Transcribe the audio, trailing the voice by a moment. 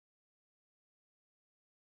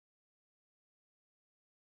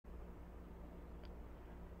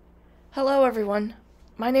Hello, everyone.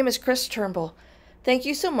 My name is Chris Turnbull. Thank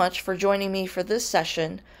you so much for joining me for this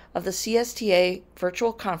session of the CSTA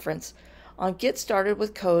virtual conference on Get Started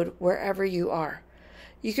with Code wherever you are.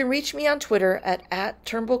 You can reach me on Twitter at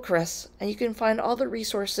 @TurnbullChris, and you can find all the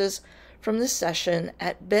resources from this session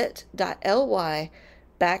at bit.ly/CSTA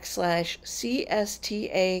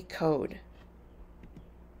code.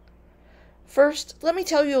 First, let me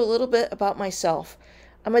tell you a little bit about myself.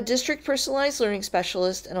 I'm a district personalized learning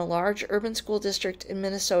specialist in a large urban school district in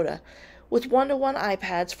Minnesota with one-to-one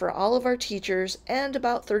iPads for all of our teachers and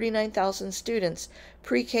about 39,000 students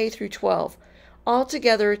pre-K through 12,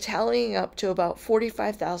 altogether tallying up to about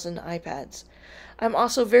 45,000 iPads. I'm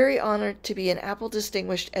also very honored to be an Apple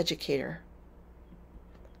Distinguished Educator.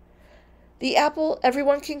 The Apple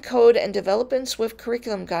Everyone Can Code and Develop in Swift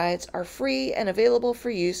curriculum guides are free and available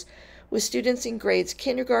for use with students in grades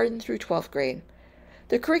kindergarten through 12th grade.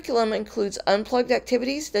 The curriculum includes unplugged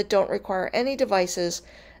activities that don't require any devices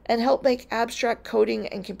and help make abstract coding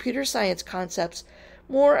and computer science concepts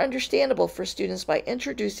more understandable for students by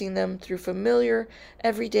introducing them through familiar,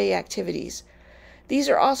 everyday activities. These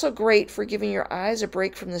are also great for giving your eyes a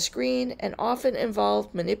break from the screen and often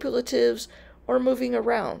involve manipulatives or moving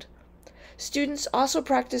around. Students also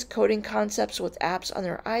practice coding concepts with apps on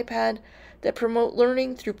their iPad that promote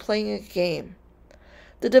learning through playing a game.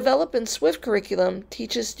 The Develop in Swift curriculum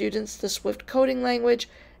teaches students the Swift coding language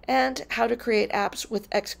and how to create apps with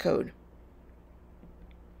Xcode.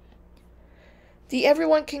 The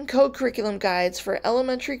Everyone Can Code curriculum guides for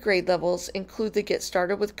elementary grade levels include the Get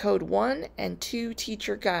Started with Code 1 and 2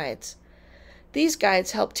 teacher guides. These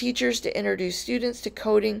guides help teachers to introduce students to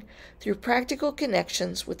coding through practical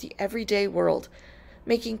connections with the everyday world,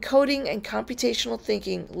 making coding and computational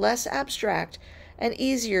thinking less abstract and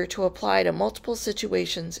easier to apply to multiple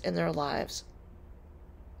situations in their lives.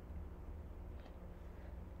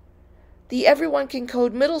 The Everyone Can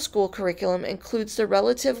Code middle school curriculum includes the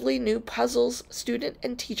relatively new Puzzles student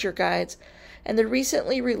and teacher guides and the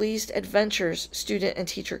recently released Adventures student and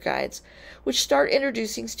teacher guides, which start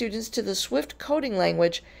introducing students to the Swift coding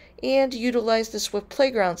language and utilize the Swift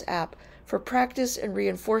Playgrounds app for practice and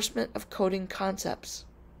reinforcement of coding concepts.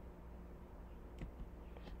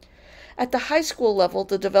 At the high school level,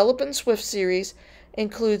 the Develop in Swift series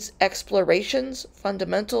includes Explorations,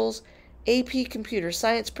 Fundamentals, AP Computer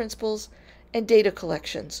Science Principles, and Data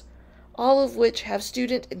Collections, all of which have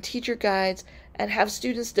student and teacher guides and have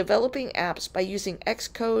students developing apps by using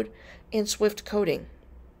Xcode and Swift coding.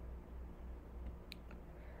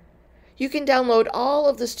 You can download all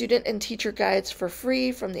of the student and teacher guides for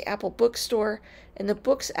free from the Apple Bookstore and the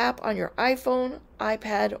Books app on your iPhone,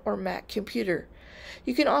 iPad, or Mac computer.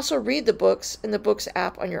 You can also read the books in the Books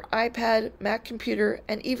app on your iPad, Mac computer,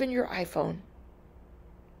 and even your iPhone.